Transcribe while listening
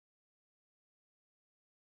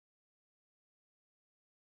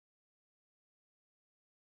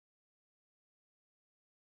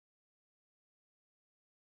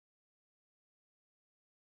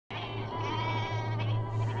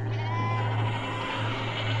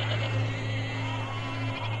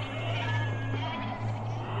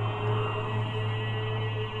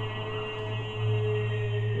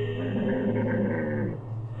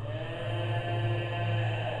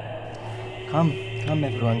Come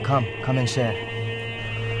everyone, come and share.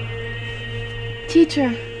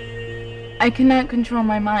 Teacher, I cannot control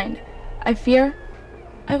my mind. I fear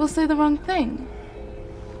I will say the wrong thing.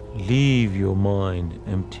 Leave your mind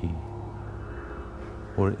empty,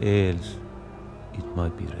 or else it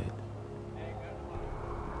might be read.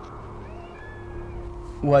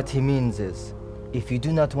 What he means is, if you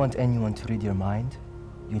do not want anyone to read your mind,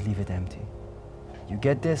 you leave it empty. You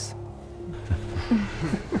get this?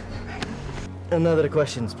 Another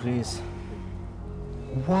questions, please.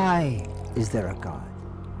 Why is there a God?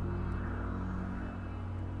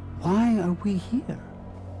 Why are we here?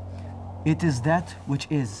 It is that which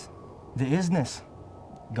is, the isness.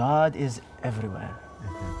 God is everywhere.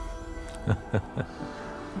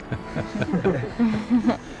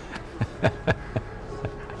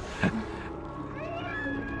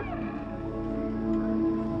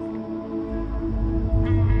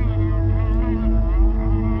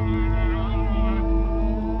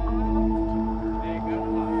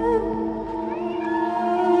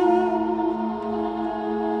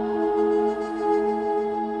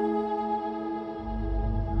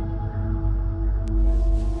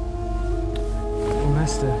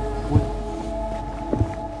 Master,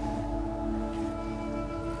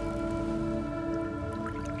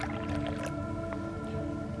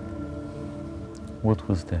 What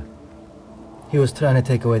was that? he was trying to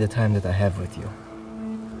take away the time that I have with you.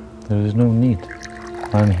 There is no need.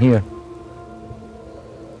 I'm here.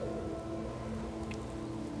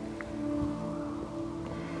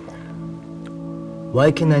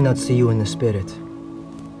 Why can I not see you in the spirit?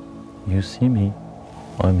 You see me.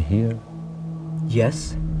 I'm here.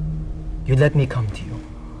 Yes, you let me come to you.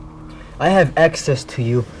 I have access to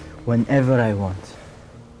you whenever I want.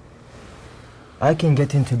 I can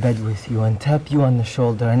get into bed with you and tap you on the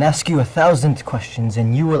shoulder and ask you 1,000 questions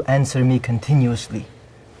and you will answer me continuously.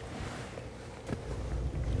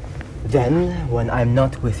 Then, when I'm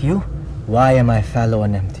not with you, why am I fallow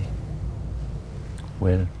and empty?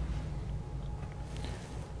 Well,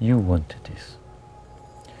 you wanted this.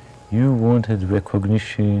 You wanted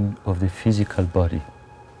recognition of the physical body,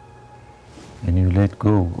 and you let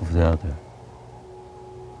go of the other.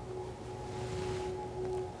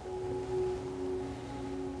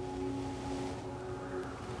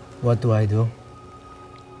 What do I do?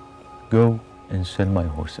 Go and sell my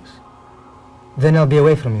horses. Then I'll be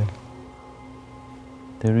away from you.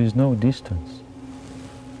 There is no distance,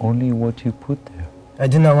 only what you put there. I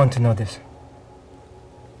do not want to know this.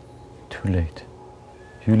 Too late.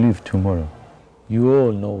 You leave tomorrow. You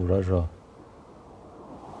all know Raja.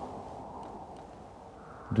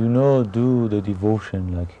 Do not do the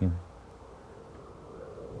devotion like him.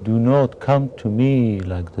 Do not come to me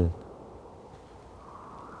like that.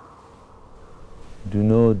 Do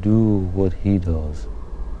not do what he does.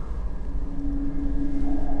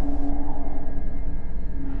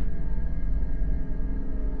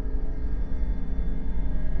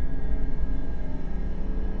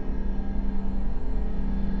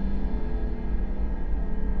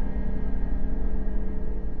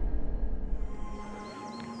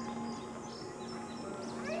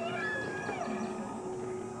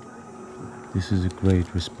 This is a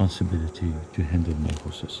great responsibility to handle my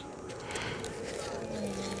horses.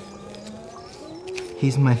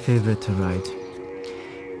 He's my favorite to ride.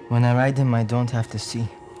 When I ride him, I don't have to see.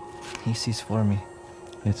 He sees for me.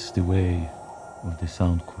 It's the way of the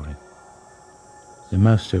sound chorus. The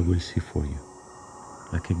master will see for you,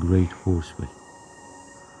 like a great horse will.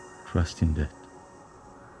 Trust in that,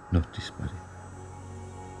 not this body.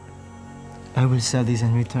 I will sell these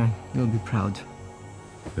in return. You'll be proud.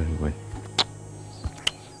 Very well.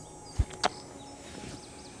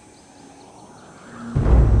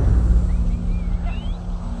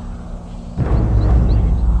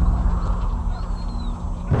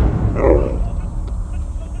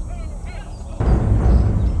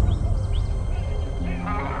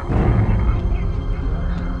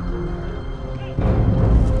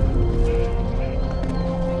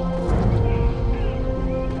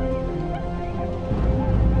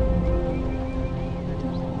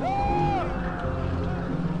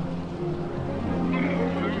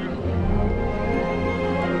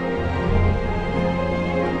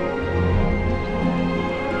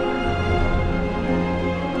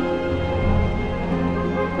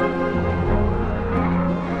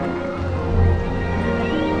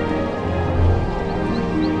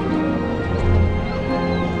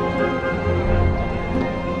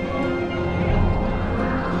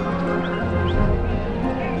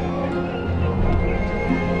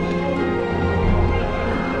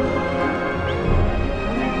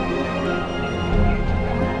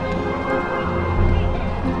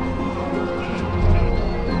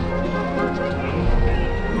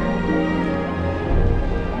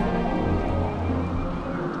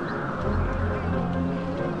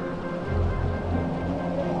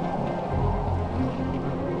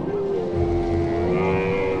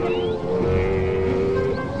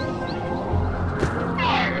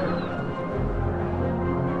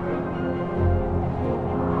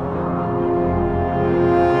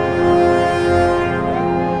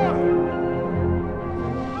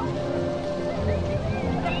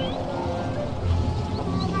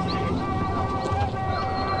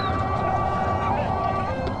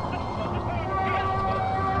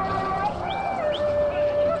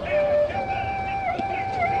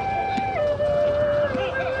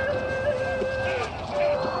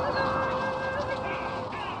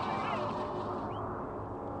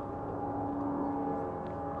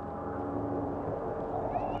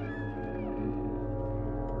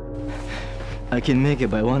 I can make it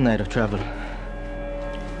by one night of travel.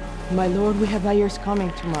 My lord, we have buyers coming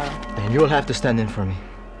tomorrow. And you'll have to stand in for me.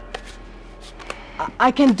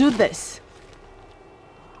 I can do this.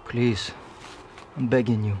 Please, I'm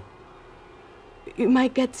begging you. You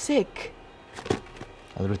might get sick.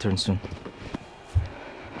 I'll return soon.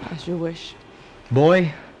 As you wish.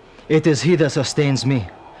 Boy, it is he that sustains me.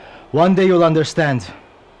 One day you'll understand.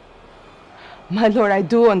 My lord, I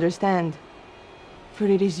do understand. For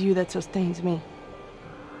it is you that sustains me.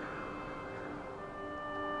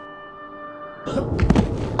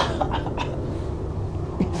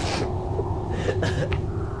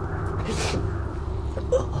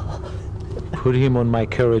 Put him on my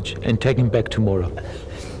carriage and take him back tomorrow.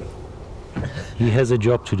 He has a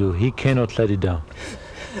job to do. He cannot let it down.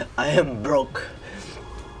 I am broke.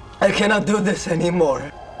 I cannot do this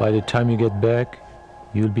anymore. By the time you get back,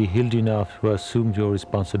 you'll be healed enough to assume your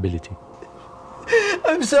responsibility.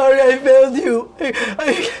 I'm sorry I failed you.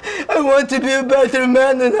 I want to be a better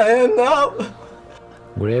man than I am now.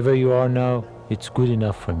 Wherever you are now, it's good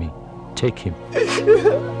enough for me. Take him.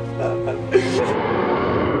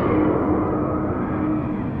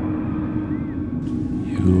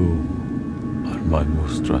 You are my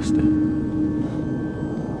most trusted.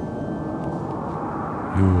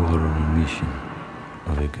 You are on a mission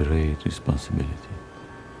of a great responsibility.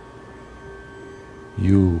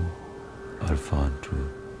 You are found true.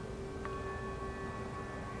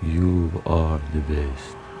 You are the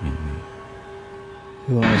best in me.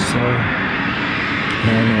 You are so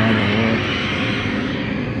man around the world.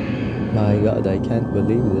 My God, I can't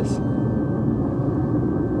believe this.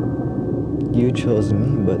 You chose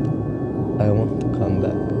me, but I want to come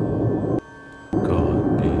back.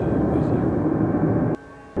 God be with you.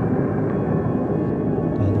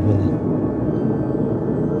 God willing.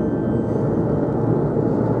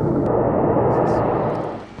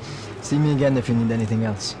 See me again if you need anything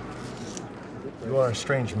else. You are a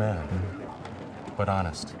strange man, but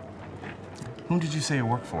honest. Whom did you say you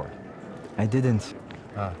work for? I didn't.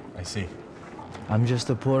 Ah, I see. I'm just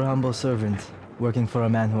a poor, humble servant working for a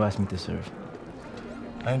man who asked me to serve.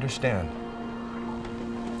 I understand.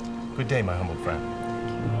 Good day, my humble friend.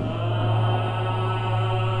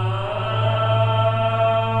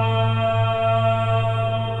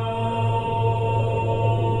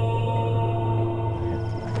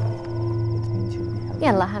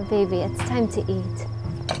 Yalla, habibi, it's time to eat.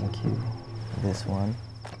 Thank you. This one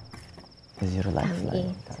is your lifeline.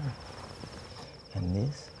 eat. And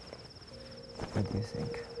this? What do you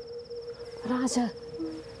think? Raja,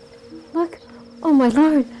 look. Oh, my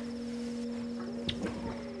lord.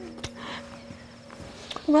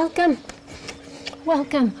 Welcome.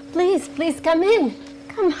 Welcome. Please, please come in.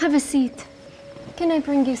 Come, have a seat. Can I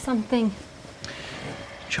bring you something?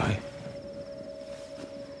 Chai.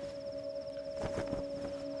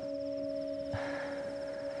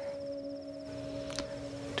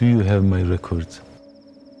 Do you have my records?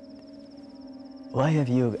 Why have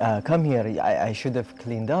you come here? I should have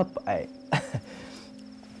cleaned up.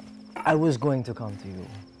 I was going to come to you.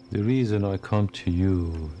 The reason I come to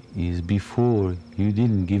you is before you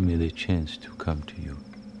didn't give me the chance to come to you.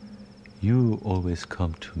 You always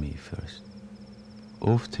come to me first.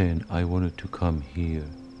 Often I wanted to come here,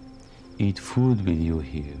 eat food with you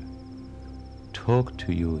here, talk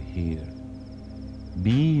to you here,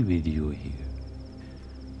 be with you here.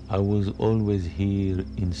 I was always here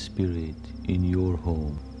in spirit, in your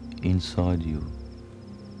home, inside you.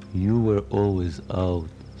 You were always out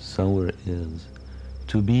somewhere else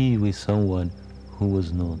to be with someone who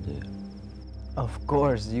was not there. Of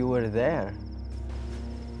course, you were there.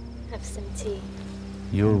 Have some tea.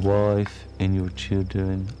 Your wife and your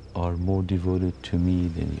children are more devoted to me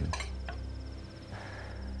than you.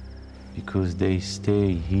 Because they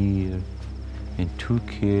stay here and took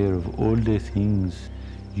care of all the things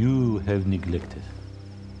you have neglected.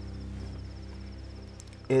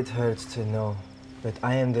 It hurts to know that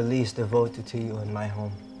I am the least devoted to you in my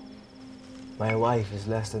home. My wife is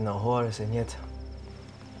less than a horse, and yet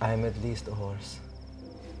I am at least a horse.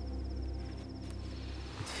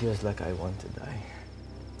 It feels like I want to die.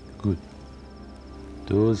 Good.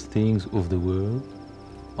 Those things of the world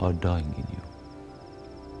are dying in you.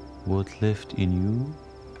 What left in you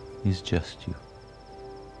is just you.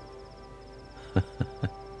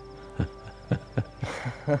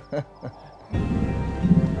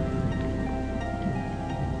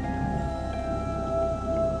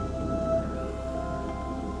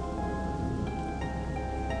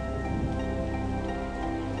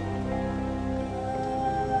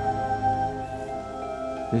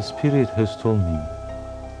 The spirit has told me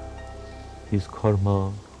his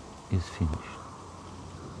karma is finished.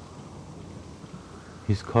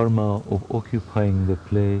 His karma of occupying the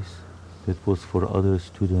place that was for other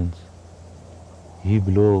students, he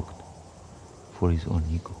blocked for his own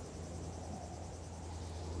ego.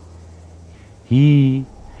 He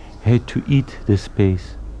had to eat the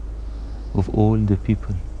space of all the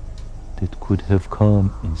people that could have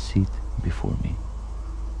come and sit before me.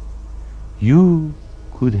 You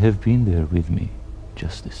could have been there with me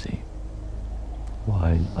just the same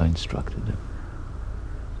while I instructed them.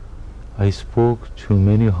 I spoke to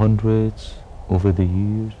many hundreds over the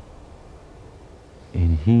years,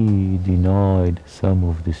 and he denied some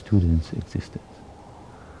of the students' existence.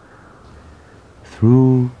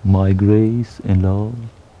 Through my grace and love,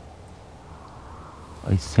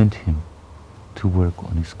 I sent him to work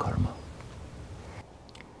on his karma.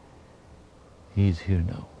 He is here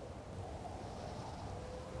now.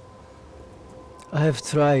 I have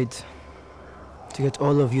tried to get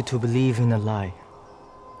all of you to believe in a lie.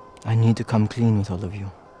 I need to come clean with all of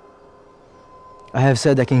you. I have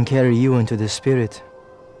said I can carry you into the spirit.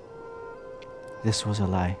 This was a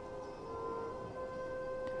lie.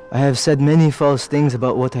 I have said many false things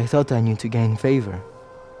about what I thought I knew to gain favor.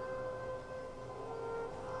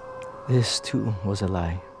 This too was a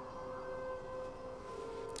lie.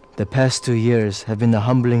 The past 2 years have been a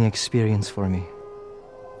humbling experience for me.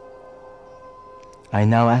 I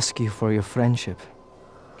now ask you for your friendship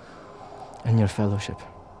and your fellowship.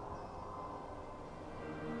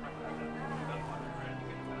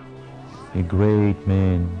 A great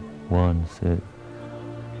man once said,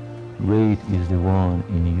 "Great is the one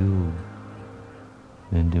in you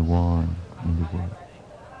than the one in the world."